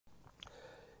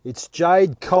It's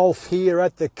Jade Colph here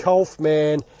at the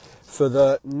CULPHMAN for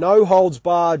the No Holds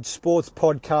Barred Sports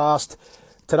Podcast.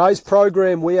 Today's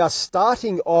program, we are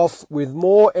starting off with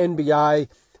more NBA.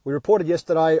 We reported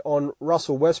yesterday on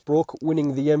Russell Westbrook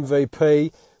winning the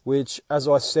MVP, which, as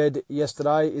I said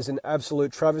yesterday, is an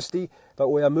absolute travesty. But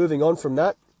we are moving on from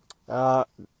that.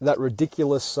 That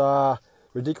ridiculous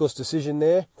decision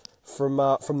there from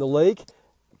the league.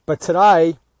 But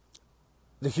today,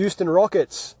 the Houston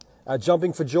Rockets are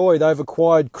jumping for joy. They've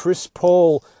acquired Chris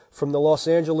Paul from the Los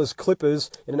Angeles Clippers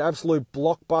in an absolute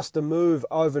blockbuster move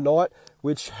overnight,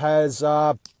 which has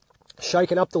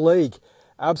shaken up the league.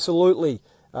 Absolutely.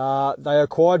 They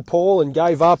acquired Paul and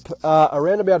gave up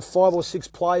around about 5 or 6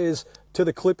 players to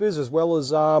the Clippers, as well as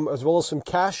some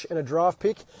cash and a draft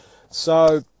pick.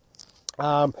 So,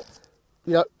 a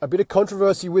bit of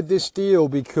controversy with this deal,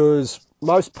 because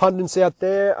most pundits out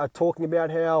there are talking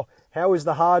about how is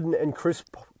the Harden and Chris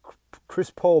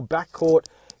Paul backcourt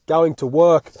going to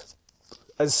work,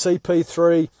 as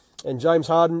CP3 and James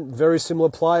Harden, very similar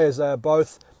players. They are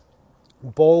both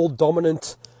ball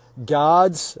dominant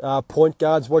guards, point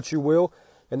guards, what you will.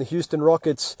 And the Houston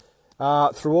Rockets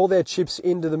threw all their chips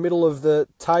into the middle of the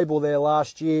table there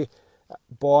last year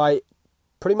by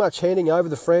pretty much handing over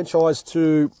the franchise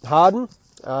to Harden,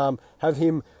 have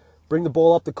him bring the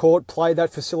ball up the court, play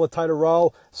that facilitator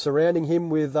role, surrounding him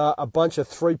with a bunch of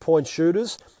three-point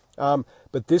shooters.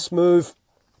 But this move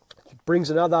brings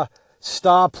another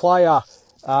star player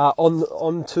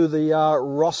onto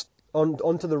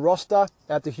the roster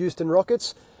at the Houston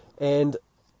Rockets. And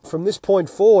from this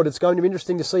point forward, it's going to be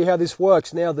interesting to see how this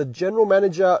works. Now, the general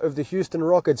manager of the Houston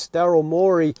Rockets, Daryl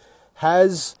Morey,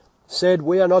 has said,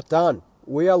 we are not done.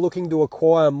 We are looking to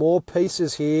acquire more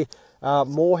pieces here,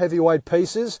 more heavyweight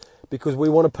pieces, because we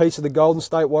want a piece of the Golden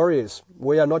State Warriors.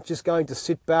 We are not just going to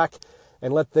sit back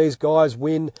and let these guys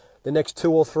win the next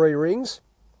 2 or 3 rings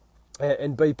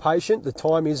and be patient. The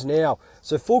time is now.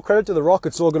 So full credit to the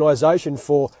Rockets organization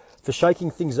for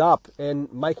shaking things up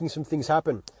and making some things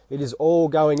happen. It is all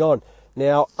going on.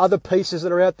 Now, other pieces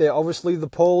that are out there, obviously the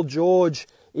Paul George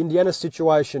Indiana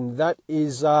situation, that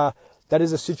is a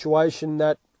situation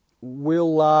that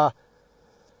will...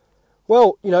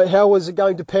 how is it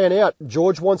going to pan out?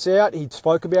 George wants out. He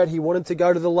spoke about he wanted to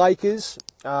go to the Lakers.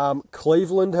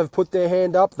 Cleveland have put their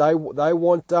hand up. They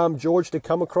want George to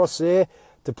come across there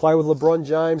to play with LeBron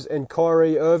James and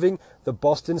Kyrie Irving. The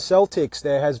Boston Celtics,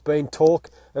 there has been talk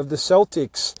of the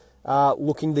Celtics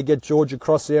looking to get George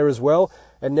across there as well.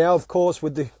 And now, of course,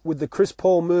 with the Chris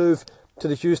Paul move to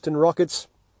the Houston Rockets,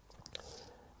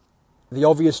 the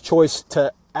obvious choice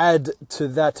to add to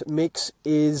that mix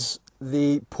is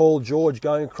the Paul George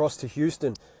going across to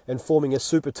Houston and forming a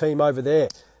super team over there.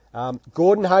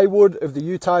 Gordon Hayward of the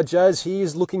Utah Jazz, he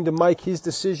is looking to make his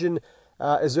decision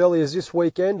as early as this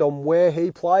weekend on where he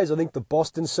plays. I think the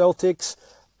Boston Celtics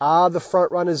are the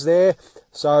front runners there.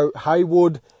 So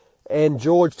Hayward and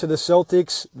George to the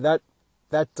Celtics,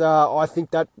 I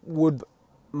think that would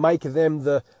make them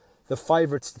the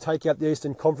favourites to take out the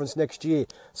Eastern Conference next year.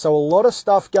 So a lot of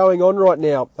stuff going on right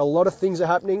now. A lot of things are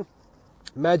happening.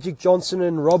 Magic Johnson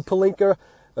and Rob Pelinka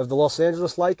of the Los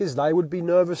Angeles Lakers, they would be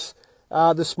nervous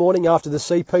this morning after the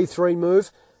CP3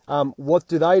 move. What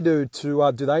do they do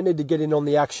do they need to get in on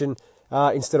the action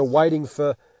instead of waiting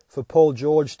for Paul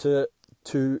George to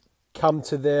come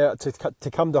to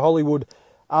come to Hollywood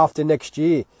after next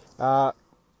year? The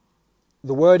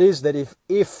word is that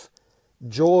if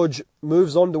George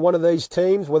moves on to one of these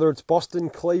teams, whether it's Boston,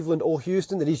 Cleveland, or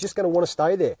Houston, that he's just going to want to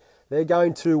stay there. They're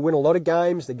going to win a lot of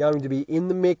games. They're going to be in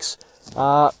the mix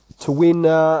to win,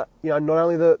 not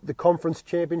only the conference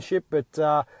championship, but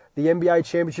the NBA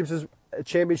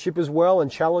championship as well,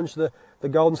 and challenge the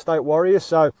Golden State Warriors.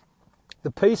 So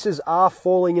the pieces are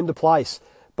falling into place.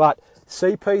 But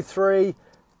CP3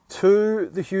 to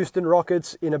the Houston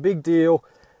Rockets in a big deal.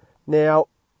 Now,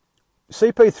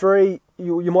 CP3,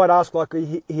 you might ask, like,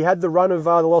 he had the run of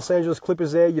the Los Angeles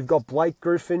Clippers there. You've got Blake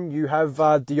Griffin. You have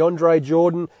DeAndre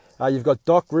Jordan. You've got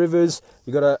Doc Rivers.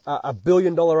 You've got a $1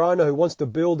 billion owner who wants to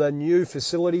build a new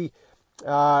facility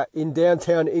in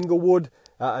downtown Inglewood,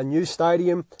 a new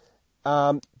stadium.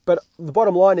 But the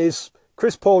bottom line is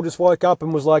Chris Paul just woke up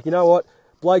and was like, you know what?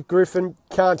 Blake Griffin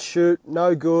can't shoot,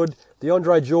 no good.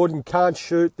 DeAndre Jordan can't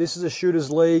shoot. This is a shooter's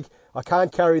league. I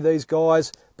can't carry these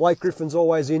guys. Blake Griffin's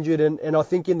always injured, and I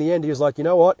think in the end he was like, you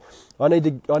know what? I need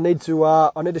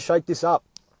to shake this up.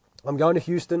 I'm going to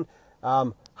Houston.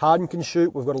 Harden can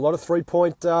shoot. We've got a lot of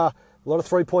three-point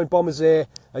bombers there.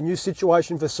 A new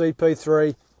situation for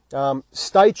CP3.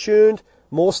 Stay tuned.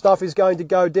 More stuff is going to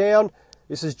go down.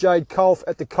 This is Jade Colph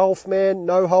at the CULPHMAN.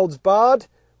 No holds barred.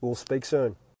 We'll speak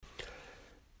soon.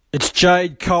 It's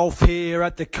Jade Colph here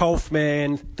at the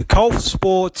CULPHMAN, the Colph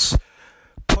Sports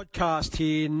podcast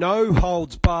here. No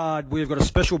holds barred. We've got a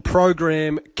special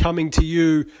program coming to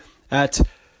you at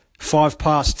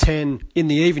 10:05 in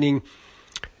the evening.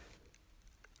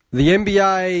 The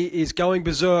NBA is going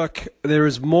berserk. There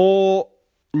is more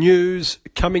news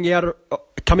coming out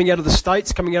of the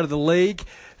States, coming out of the league,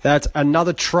 that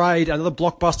another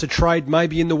blockbuster trade may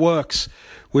be in the works.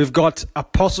 We've got a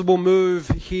possible move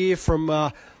here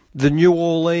from the New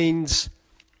Orleans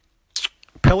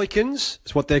Pelicans,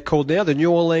 is what they're called now, the New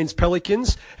Orleans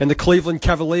Pelicans, and the Cleveland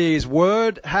Cavaliers.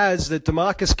 Word has that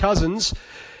DeMarcus Cousins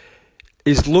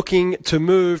is looking to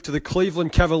move to the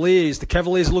Cleveland Cavaliers. The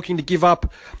Cavaliers are looking to give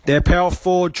up their power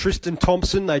forward, Tristan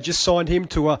Thompson. They just signed him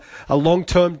to a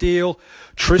long-term deal.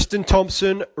 Tristan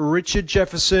Thompson, Richard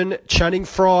Jefferson, Channing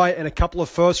Frye, and a couple of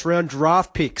first-round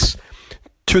draft picks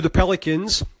to the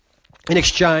Pelicans in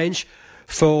exchange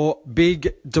for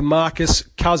big DeMarcus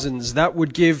Cousins. That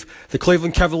would give the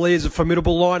Cleveland Cavaliers a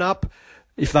formidable lineup.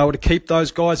 If they were to keep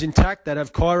those guys intact, they'd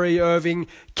have Kyrie Irving,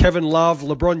 Kevin Love,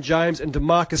 LeBron James, and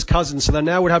DeMarcus Cousins. So they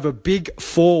now would have a big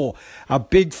four.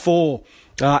 Absolutely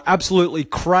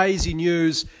crazy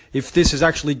news if this is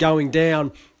actually going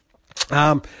down.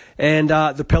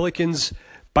 The Pelicans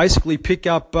basically pick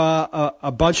up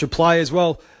a bunch of players.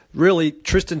 Well, really,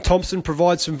 Tristan Thompson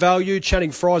provides some value.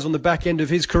 Channing Frye's on the back end of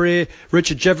his career.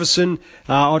 Richard Jefferson,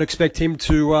 I'd expect him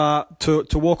to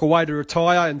walk away to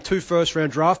retire, and 2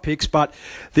 first-round draft picks. But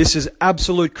this is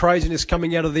absolute craziness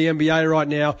coming out of the NBA right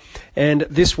now, and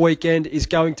this weekend is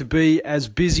going to be as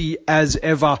busy as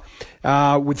ever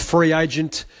with free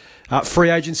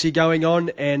agency going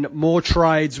on, and more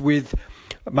trades with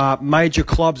major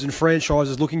clubs and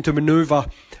franchises looking to maneuver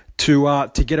to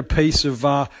get a piece of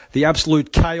the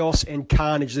absolute chaos and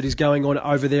carnage that is going on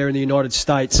over there in the United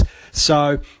States.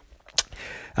 So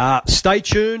stay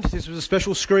tuned. This was a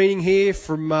special screening here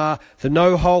from the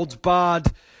No Holds Barred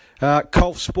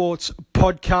Colph Sports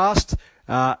podcast.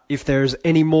 If there's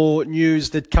any more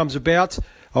news that comes about,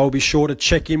 I'll be sure to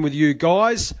check in with you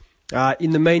guys.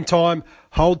 In the meantime,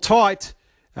 hold tight,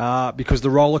 because the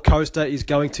roller coaster is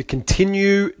going to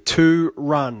continue to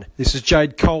run. This is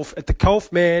Jade Colph at the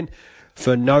CULPHMAN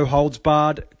for No Holds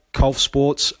Barred Colph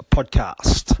Sports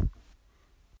podcast.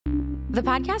 The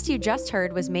podcast you just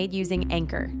heard was made using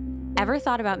Anchor. Ever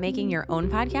thought about making your own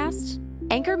podcast?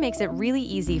 Anchor makes it really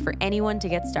easy for anyone to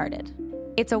get started.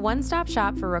 It's a one-stop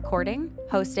shop for recording,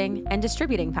 hosting, and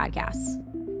distributing podcasts.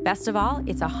 Best of all,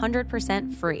 it's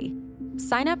 100% free.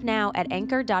 Sign up now at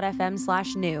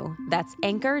anchor.fm/new. That's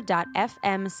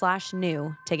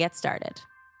anchor.fm/new to get started.